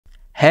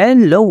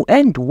Hello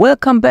and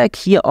welcome back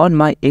here on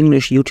my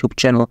English YouTube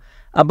channel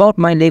about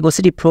my Lego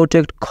City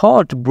project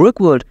called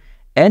Brickworld.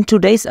 And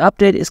today's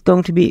update is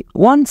going to be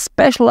one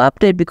special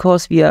update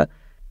because we are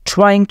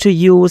trying to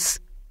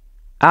use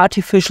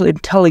artificial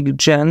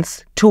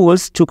intelligence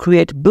tools to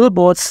create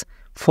billboards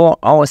for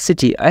our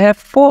city. I have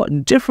 4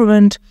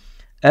 different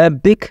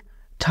big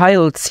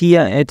tiles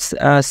here. It's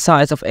a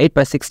size of 8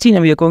 by 16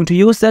 and we are going to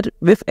use that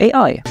with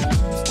AI.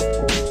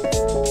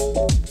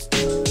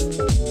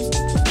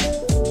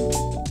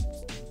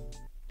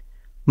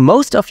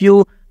 Most of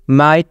you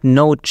might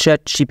know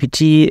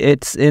ChatGPT.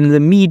 It's in the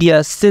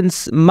media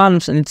since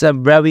months and it's a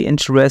very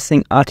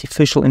interesting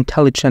artificial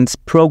intelligence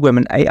program,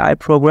 an AI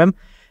program.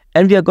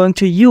 And we are going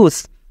to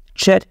use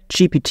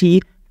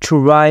ChatGPT to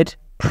write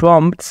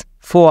prompts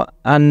for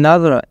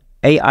another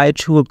AI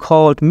tool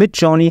called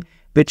MIDJOURNEY,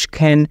 which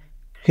can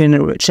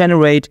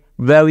generate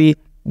very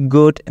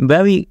good,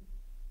 very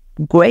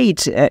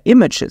great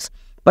images.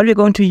 But we're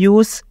going to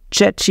use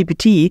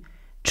ChatGPT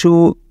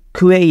to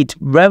create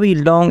very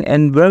long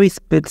and very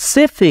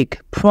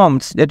specific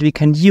prompts that we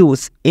can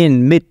use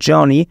in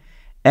MIDJOURNEY,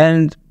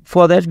 and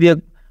for that we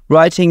are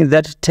writing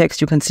that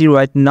text you can see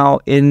right now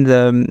in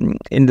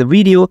the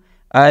video.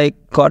 I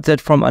got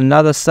that from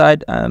another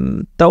site.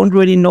 Don't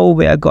really know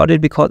where I got it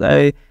because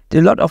I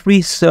did a lot of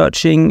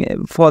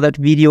researching for that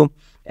video,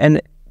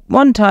 and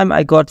one time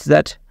I got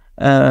that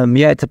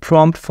it's a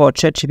prompt for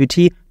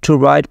ChatGPT to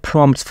write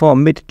prompts for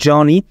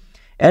MIDJOURNEY,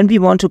 and we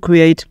want to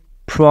create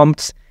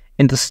prompts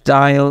in the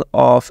style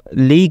of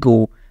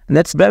Lego. And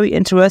that's very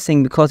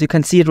interesting because you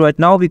can see it right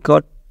now. We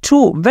got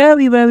 2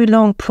 very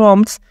long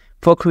prompts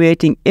for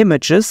creating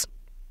images.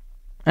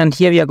 And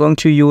here we are going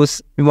to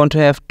use, we want to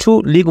have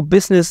 2 Lego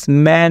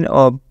businessmen,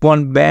 or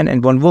 1 man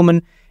and 1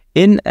 woman,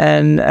 in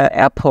an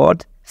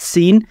airport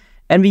scene.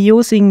 And we're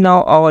using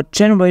now our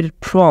generated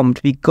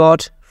prompt we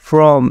got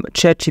from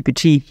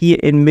ChatGPT here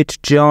in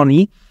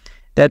MIDJOURNEY.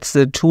 That's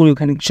the tool you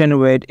can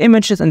generate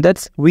images, and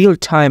that's real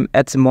time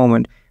at the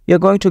moment. We are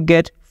going to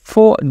get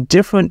 4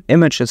 different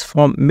images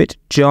from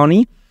MIDJOURNEY.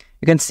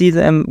 You can see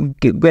them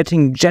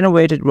getting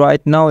generated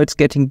right now. It's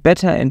getting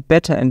better and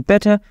better and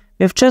better.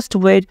 We have just to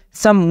wait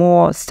some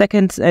more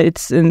seconds.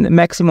 It's in a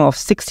maximum of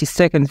 60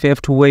 seconds. We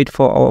have to wait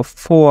for our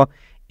 4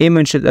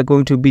 images that are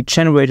going to be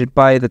generated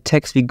by the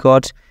text we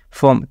got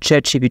from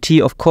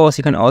ChatGPT. Of course,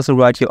 you can also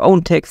write your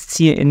own texts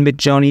here in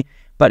MIDJOURNEY,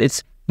 but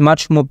it's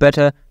much more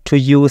better to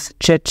use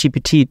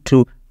ChatGPT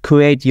to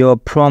create your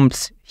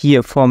prompts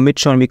here for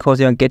MIDJOURNEY because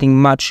you are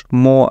getting much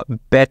more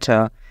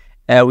better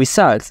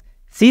results.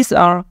 These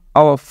are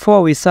our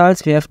 4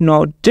 results. We have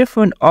now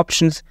different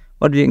options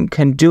what we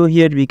can do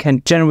here. We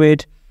can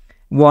generate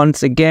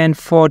once again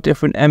 4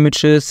 different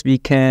images. We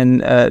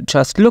can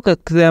just look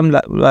at them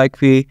like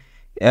we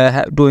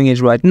doing it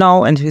right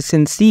now, and you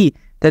can see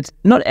that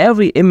not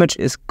every image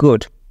is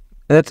good.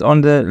 That's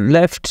on the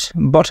left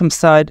bottom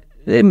side.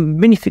 The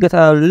minifigures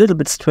are a little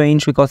bit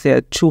strange because they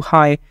are too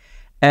high.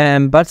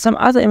 But some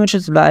other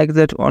images like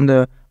that on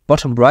the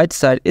bottom right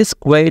side is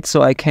great.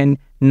 So I can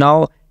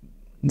now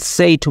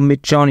say to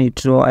MIDJOURNEY,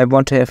 I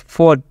want to have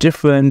 4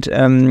 different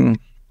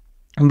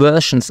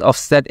versions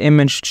of that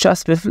image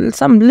just with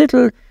some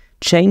little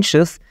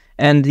changes.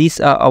 And these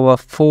are our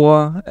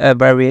 4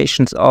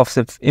 variations of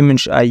the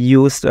image I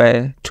used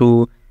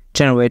to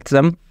generate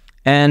them.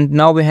 And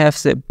now we have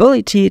the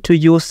ability to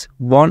use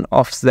one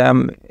of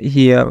them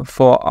here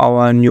for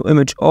our new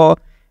image, or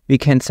we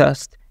can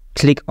just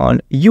click on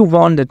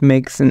U1 that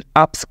makes an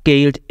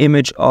upscaled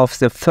image of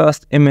the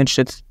first image.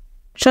 That's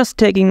just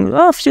taking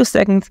a few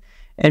seconds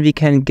and we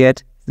can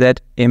get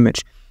that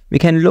image. We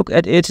can look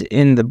at it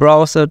in the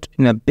browser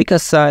in a bigger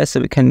size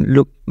so we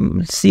can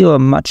see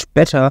much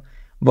better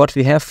what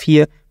we have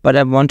here. But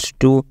I want to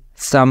do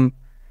some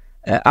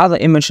other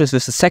images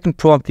with the second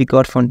prompt we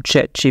got from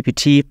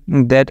ChatGPT.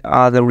 That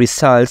are the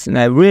results, and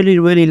I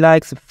really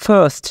like the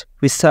first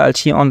result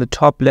here on the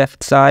top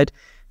left side.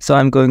 So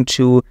I'm going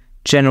to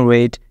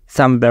generate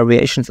some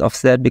variations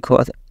of that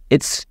because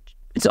it's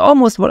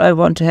almost what I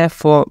want to have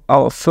for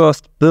our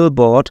first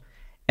billboard.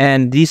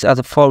 And these are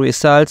the 4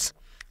 results.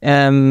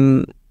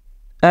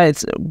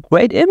 It's a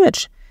great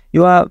image.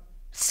 You are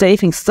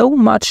saving so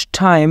much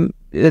time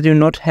that you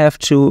not have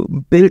to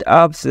build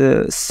up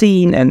the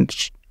scene and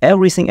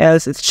everything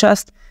else. It's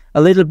just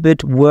a little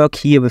bit work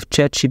here with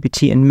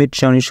ChatGPT and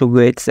MIDJOURNEY to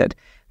create that.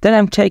 Then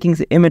I'm taking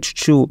the image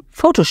to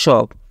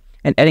Photoshop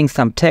and adding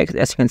some text,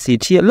 as you can see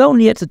it here.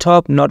 Lonely at the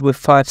top, not with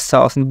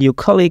 5,000 new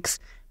colleagues.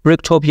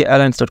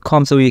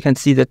 BricktopiaAirlines.com. So you can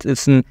see that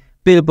it's a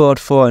billboard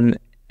for an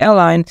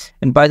airline.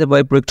 And by the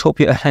way,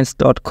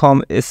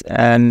 BricktopiaAirlines.com is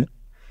an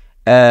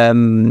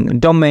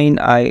domain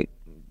I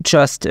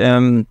just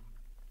bought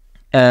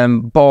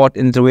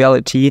in the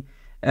reality,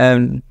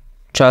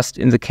 just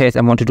in the case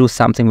I want to do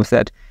something with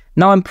that.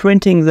 Now I'm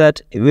printing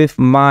that with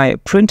my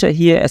printer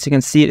here. As you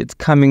can see, it's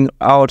coming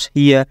out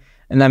here.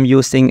 And I'm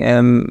using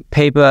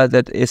paper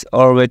that is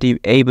already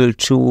able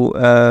to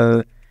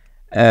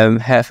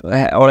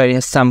already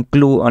has some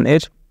glue on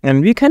it,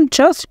 and we can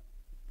just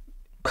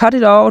cut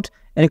it out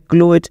and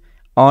glue it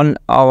on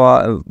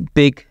our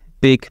big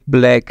big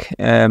black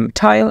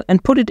tile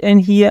and put it in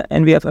here,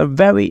 and we have a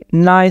very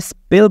nice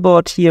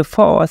billboard here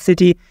for our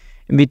city.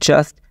 And we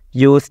just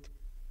used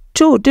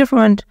 2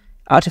 different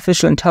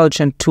artificial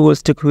intelligence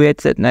tools to create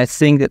that, and I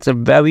think that's a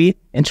very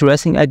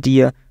interesting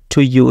idea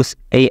to use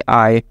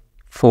AI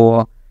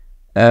for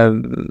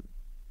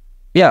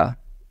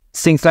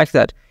things like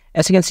that.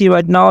 As you can see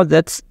right now,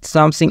 that's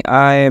something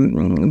I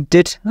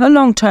did a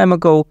long time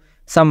ago,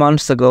 some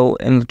months ago,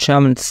 in the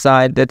German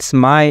side. That's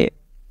my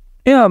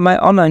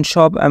online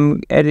shop.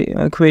 I'm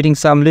creating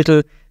some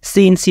little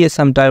scenes here,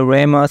 some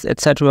dioramas,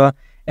 etc.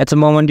 At the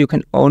moment, you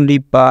can only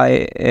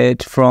buy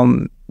it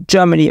from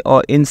Germany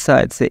or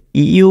inside the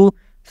EU.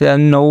 There are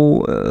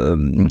no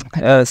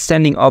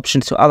sending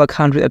options to other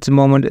countries at the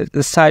moment.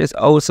 The site is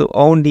also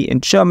only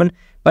in German,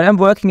 but I'm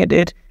working at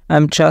it. I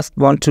just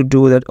want to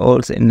do that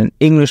also in an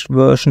English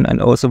version,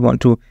 and also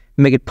want to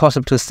make it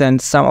possible to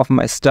send some of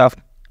my stuff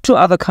to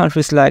other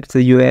countries like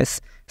the US.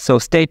 So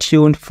stay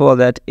tuned for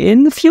that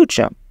in the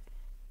future.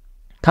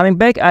 Coming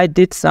back, I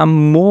did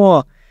some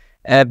more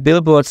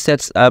billboard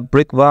sets,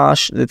 brick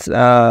wash. It's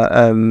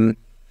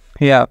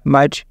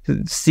might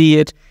see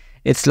it.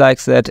 It's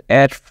like that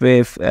ad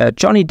with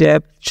Johnny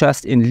Depp,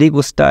 just in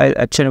Lego style.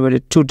 I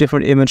generated 2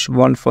 different images,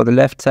 one for the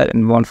left side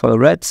and one for the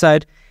right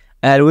side.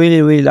 I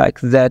really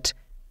like that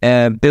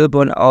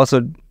billboard. I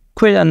also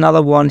created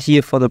another one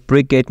here for the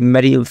Brigade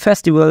Medieval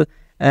Festival.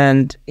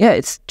 And yeah,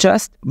 it's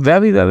just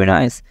very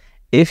nice.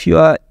 If you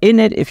are in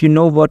it, if you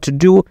know what to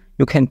do,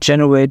 you can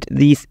generate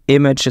these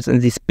images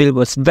and these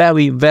billboards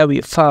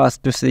very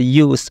fast with the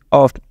use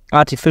of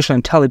artificial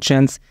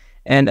intelligence.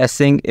 And I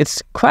think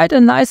it's quite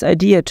a nice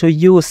idea to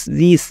use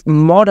these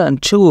modern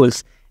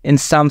tools in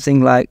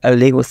something like a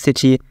Lego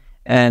city,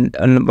 and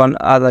one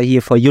other here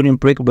for Union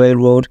Brick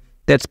Railroad.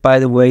 That's, by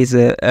the way,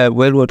 the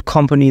railroad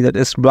company that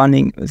is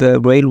running the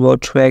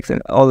railroad tracks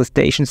and all the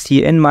stations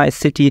here in my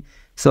city.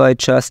 So I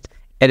just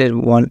added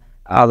one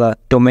other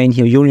domain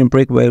here,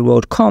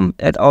 unionbrickrailroad.com,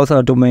 and also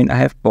a domain I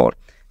have bought.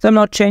 So I'm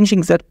not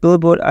changing that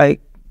billboard I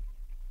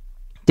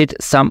did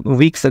some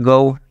weeks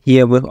ago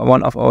here with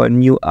one of our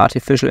new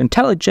artificial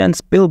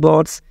intelligence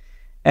billboards.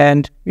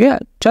 And yeah,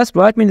 just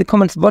write me in the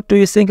comments, what do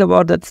you think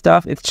about that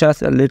stuff? It's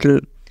just a little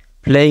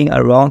playing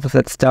around with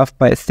that stuff,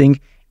 but I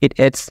think it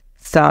adds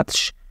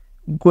such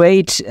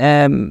great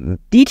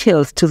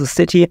details to the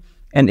city.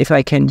 And if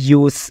I can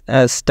use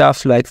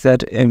stuff like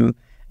that and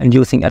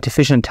using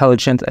artificial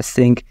intelligence, I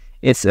think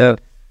it's a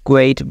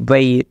great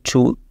way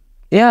to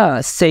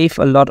save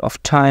a lot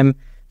of time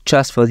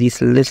just for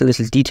these little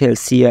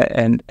details here.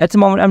 And at the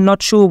moment, I'm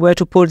not sure where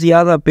to put the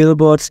other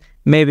billboards.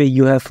 Maybe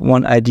you have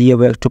one idea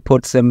where to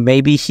put them.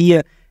 Maybe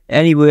here,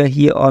 anywhere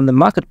here on the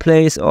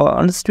marketplace or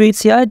on the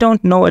streets here. I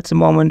don't know at the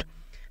moment.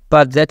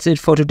 But that's it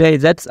for today.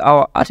 That's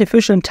our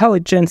artificial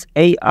intelligence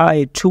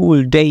AI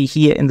tool day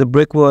here in the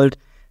brick world.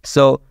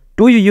 So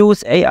do you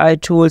use AI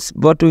tools?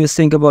 What do you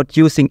think about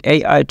using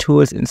AI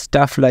tools and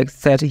stuff like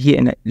that here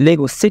in a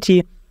Lego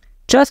city?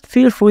 Just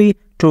feel free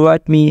to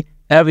write me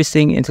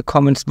everything in the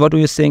comments. What do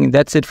you think?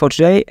 That's it for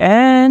today,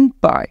 and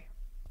bye.